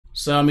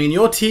So, I mean,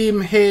 your team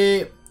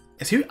here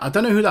is who? I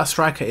don't know who that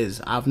striker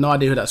is. I have no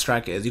idea who that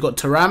striker is. You got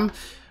Thuram.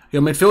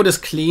 Your midfield is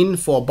clean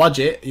for a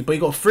budget, but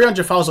you got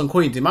 300,000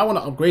 coins. You might want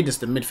to upgrade this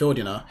to midfield,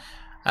 you know.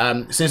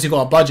 Since you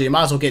got a budget, you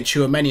might as well get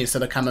Chouameni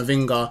instead of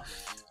Camavinga.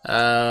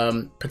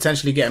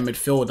 Potentially get a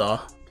midfielder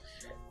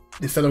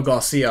instead of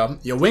Garcia.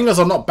 Your wingers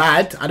are not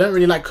bad. I don't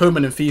really like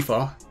Koeman in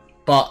FIFA,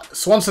 but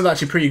Swanson's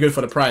actually pretty good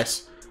for the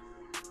price.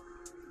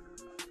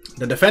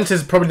 The defense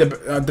is probably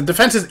the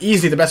defense is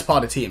easily the best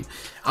part of the team.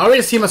 I rate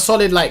this team a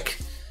solid like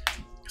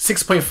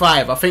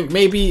 6.5. I think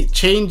maybe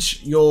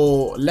change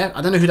your left.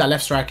 I don't know who that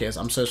left striker is.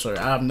 I'm so sorry.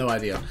 I have no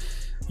idea.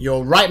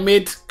 Your right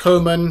mid,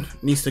 Koeman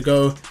needs to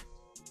go.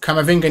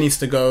 Camavinga needs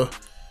to go.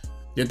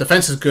 Your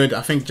defense is good.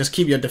 I think just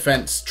keep your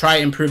defense. Try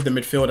improve the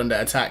midfield and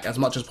the attack as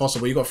much as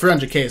possible. You got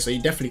 300k, so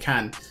you definitely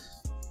can.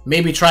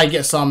 Maybe try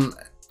get some.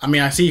 I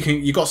mean, I see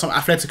you got some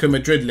Atletico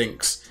Madrid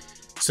links.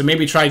 So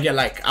maybe try get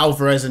like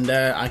Alvarez in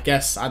there. I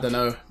guess, I don't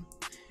know.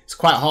 It's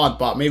quite hard,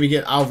 but maybe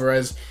get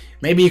Alvarez.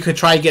 Maybe you could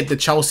try get the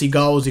Chelsea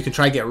goals. You could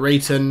try get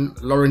Rayton,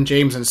 Lauren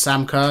James, and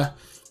Sam Kerr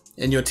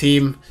in your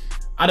team.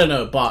 I don't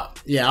know,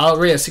 but yeah, I'll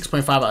rate it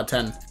 6.5 out of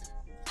 10.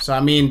 So I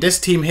mean, this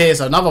team here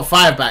is another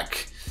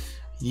 5-back.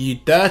 You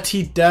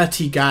dirty,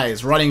 dirty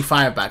guys running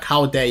 5-back.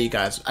 How dare you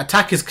guys?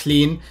 Attack is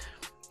clean.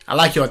 I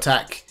like your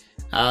attack.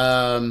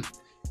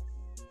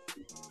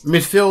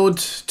 Midfield,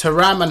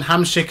 Thuram and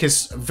Hamsik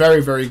is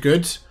very, very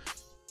good.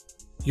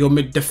 Your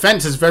mid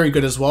defense is very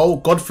good as well.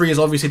 Godfrey is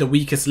obviously the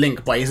weakest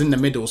link, but he's in the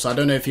middle, so I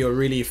don't know if you'll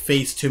really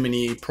face too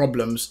many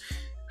problems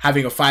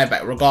having a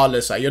 5-back.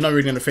 Regardless, like, you're not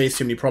really going to face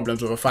too many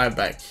problems with a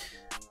 5-back.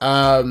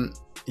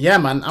 Yeah,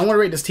 man, I'm going to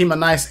rate this team a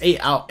nice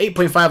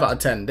 8.5 out of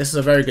 10. This is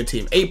a very good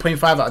team.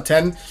 8.5 out of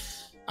 10.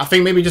 I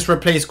think maybe just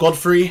replace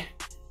Godfrey.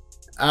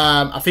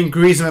 I think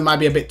Griezmann might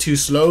be a bit too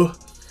slow.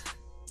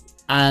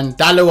 And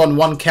Dallo on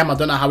 1 chem, I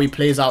don't know how he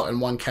plays out in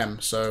 1 chem.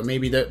 So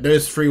maybe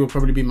those 3 will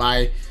probably be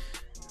my,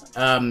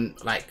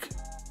 like,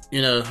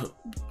 you know,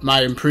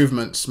 my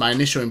improvements, my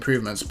initial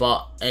improvements.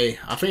 But, hey,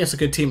 I think it's a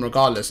good team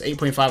regardless.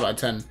 8.5 out of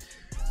 10.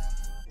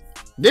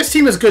 This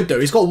team is good, though.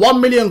 He's got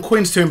 1 million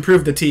coins to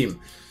improve the team.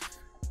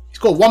 He's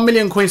got 1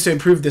 million coins to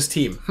improve this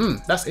team.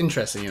 That's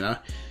interesting, you know.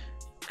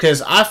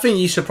 Because I think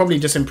you should probably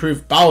just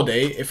improve Balde.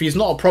 If he's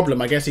not a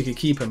problem, I guess you could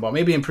keep him. But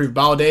maybe improve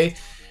Balde.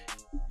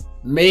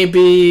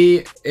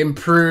 Maybe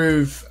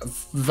improve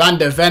Van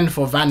de Ven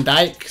for Van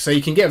Dijk. So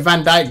you can get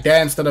Van Dijk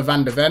there instead of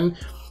Van de Ven.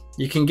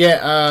 You can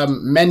get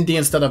Mendy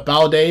instead of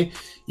Balde.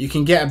 You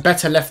can get a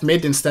better left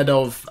mid instead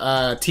of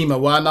Timo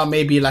Werner.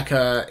 Maybe like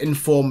a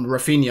informed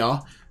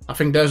Rafinha. I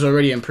think those are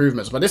already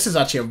improvements. But this is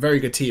actually a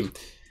very good team.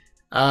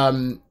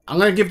 I'm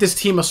going to give this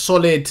team a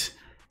solid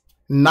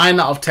 9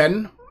 out of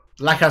 10.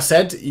 Like I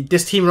said,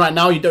 this team right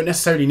now, you don't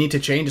necessarily need to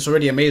change. It's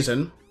already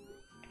amazing.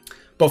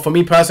 But for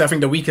me personally, I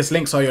think the weakest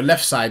links are your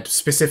left side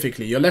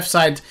specifically. Your left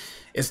side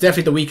is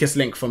definitely the weakest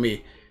link for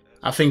me.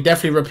 I think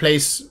definitely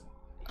replace,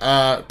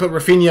 put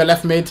Rafinha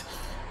left mid,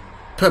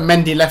 put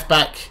Mendy left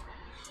back,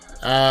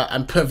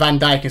 and put Van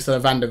Dijk instead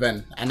of Van de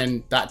Ven. And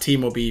then that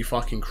team will be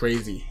fucking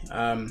crazy.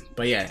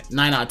 But yeah,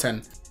 9 out of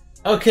 10.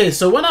 Okay,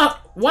 so when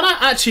I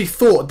actually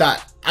thought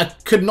that I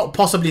could not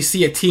possibly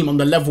see a team on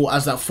the level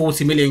as that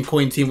 40 million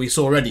coin team we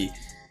saw already.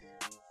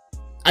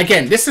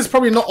 Again, this is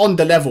probably not on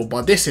the level,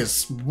 but this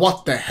is...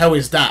 What the hell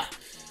is that?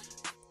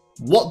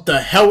 What the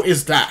hell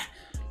is that?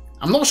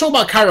 I'm not sure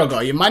about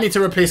Carragher. You might need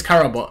to replace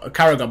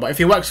Carragher, but if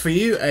he works for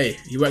you, hey,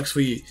 he works for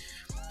you.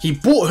 He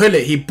bought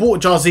Hullet, he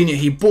bought Jarzinho,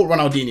 he bought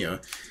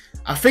Ronaldinho.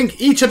 I think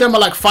each of them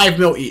are like 5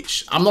 mil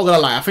each. I'm not gonna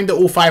lie, I think they're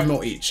all 5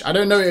 mil each. I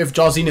don't know if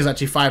Jarzinho is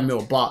actually 5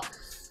 mil, but...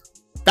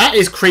 That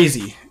is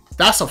crazy.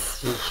 That's a...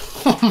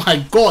 Oh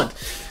my god.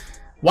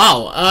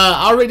 Wow.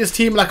 I'll rate this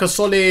team like a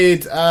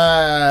solid...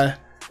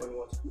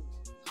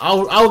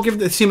 I'll give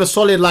the team a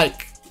solid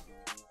like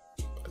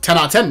 10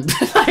 out of 10.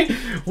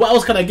 What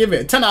else can I give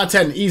it? 10 out of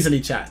 10 easily,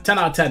 chat. 10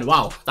 out of 10.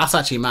 Wow, that's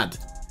actually mad.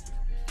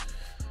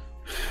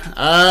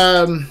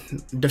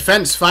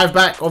 Defense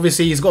 5-back.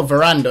 Obviously, he's got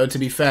Verando. To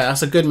be fair,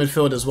 that's a good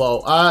midfield as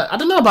well. I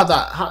don't know about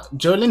that.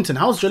 Joe Linton.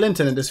 How's Joe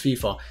Linton in this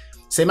FIFA?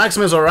 St.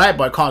 Maximin's alright,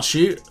 but I can't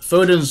shoot.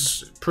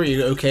 Foden's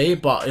pretty okay,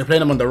 but you're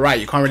playing him on the right.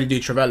 You can't really do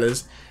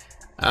Travellas.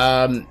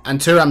 And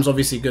Thuram's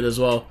obviously good as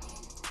well.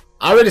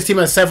 I rate this team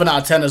a 7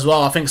 out of 10 as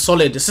well. I think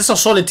solid. It's just a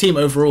solid team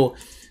overall.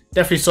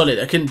 Definitely solid.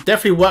 I can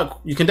definitely work.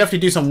 You can definitely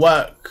do some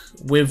work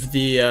with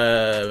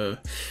the...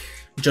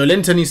 Joe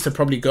Linton needs to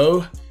probably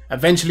go.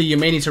 Eventually, you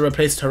may need to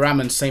replace Thuram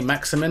and St.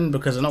 Maximin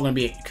because they're not going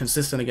to be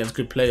consistent against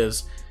good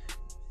players.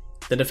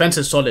 The defense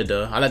is solid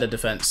though. I like the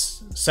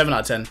defense. 7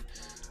 out of 10.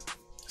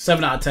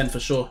 7 out of 10 for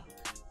sure.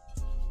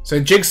 So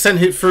Jiggs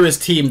sent it through his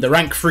team, the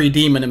rank 3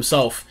 demon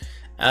himself.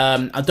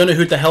 I don't know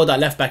who the hell that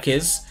left back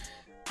is.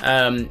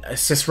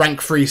 It's just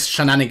rank 3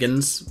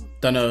 shenanigans.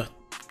 Don't know.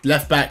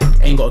 Left back,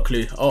 ain't got a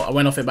clue. Oh, I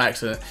went off it by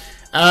accident.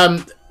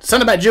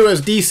 Centre back duo is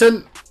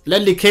decent.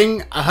 Ledley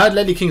King, I heard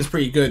Ledley King is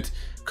pretty good.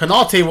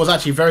 Konate was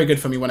actually very good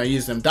for me when I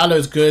used him.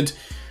 Dallo's good.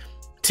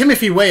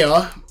 Timothy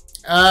Weah,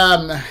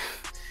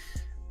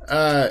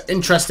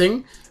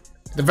 interesting.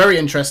 They're very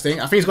interesting.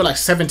 I think he's got like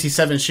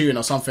 77 shooting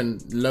or something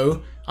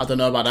low. I don't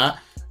know about that.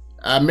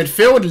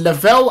 Midfield,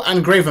 Lavelle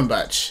and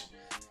Gravenberch.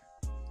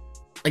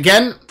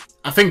 Again,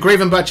 I think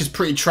Gravenberch is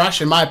pretty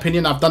trash in my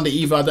opinion. I've done the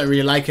Eva, I don't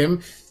really like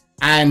him.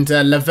 And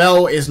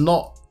Lavelle is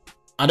not...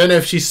 I don't know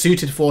if she's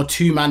suited for a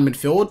 2-man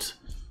midfield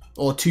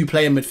or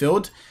 2-player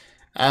midfield.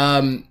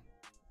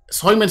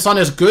 Heung-min Son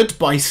is good,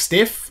 but he's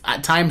stiff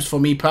at times for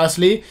me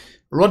personally.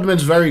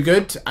 Rodman's very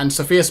good, and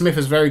Sophia Smith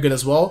is very good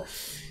as well.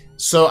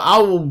 So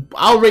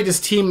I'll rate this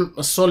team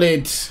a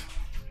solid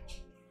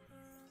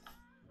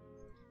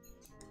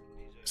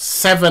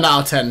 7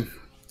 out of 10.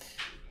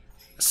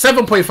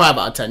 7.5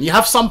 out of 10. You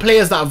have some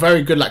players that are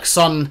very good, like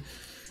Son,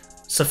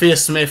 Sophia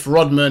Smith,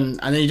 Rodman,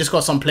 and then you just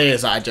got some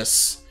players that I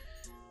just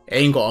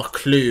ain't got a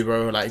clue,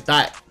 bro. Like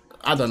that,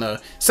 I don't know.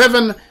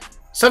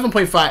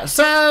 7.5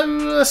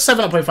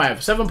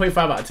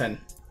 out of 10.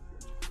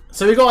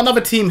 So we got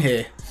another team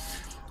here.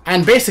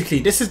 And basically,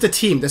 this is the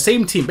team, the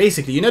same team.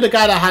 Basically, you know the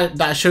guy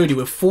that I showed you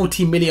with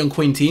 40 million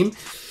coin team?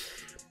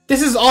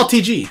 This is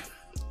RTG.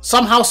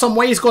 Somehow, some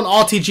way, he's got an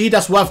RTG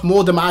that's worth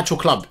more than my actual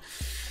club.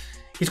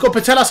 He's got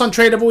Patelas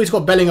untradeable, he's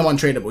got Bellingham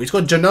untradeable. He's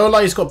got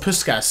Janola, he's got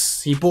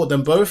Puskas. He bought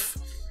them both.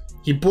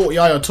 He bought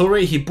Yaya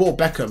Toure, he bought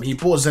Beckham. He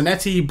bought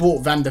Zanetti, he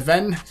bought Van de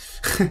Ven.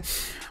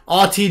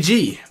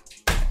 RTG.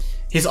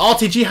 His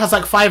RTG has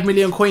like 5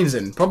 million coins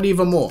in, probably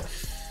even more.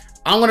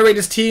 I'm going to rate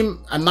this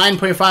team a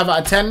 9.5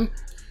 out of 10.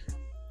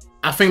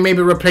 I think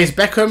maybe replace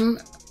Beckham,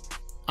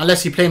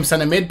 unless you play him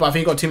centre mid, but I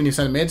think he got too many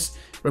centre mids.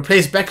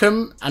 Replace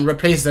Beckham and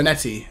replace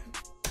Zanetti.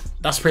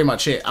 That's pretty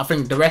much it. I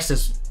think the rest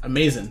is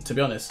amazing, to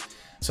be honest.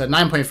 So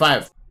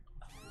 9.5.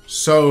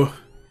 So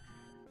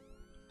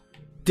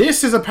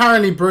this is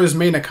apparently bro's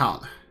main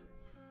account.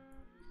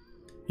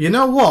 You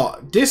know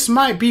what? This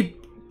might be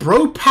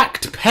bro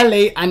packed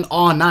Pele and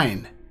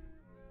R9.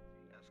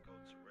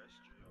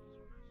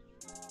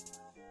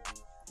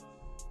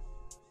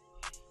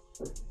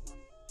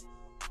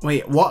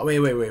 Wait, what? Wait.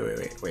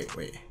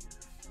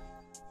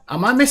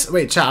 Am I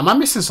chat, am I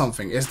missing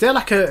something? Is there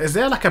like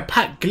a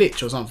pack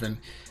glitch or something?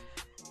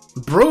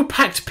 Bro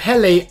packed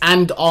Pele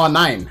and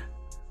R9.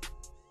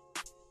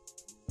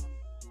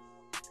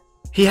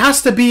 He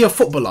has to be a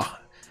footballer.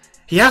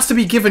 He has to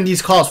be given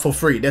these cards for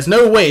free. There's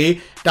no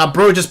way that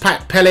bro just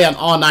packed Pele and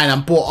R9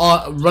 and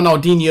bought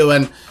Ronaldinho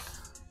and...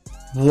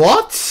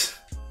 What?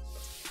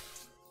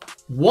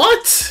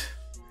 What?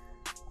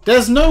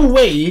 There's no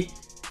way...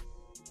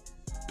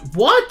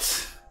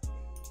 What?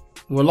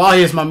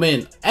 Wallahi is my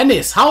main.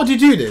 Ennis, how did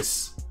you do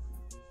this?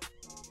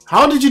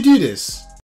 How did you do this?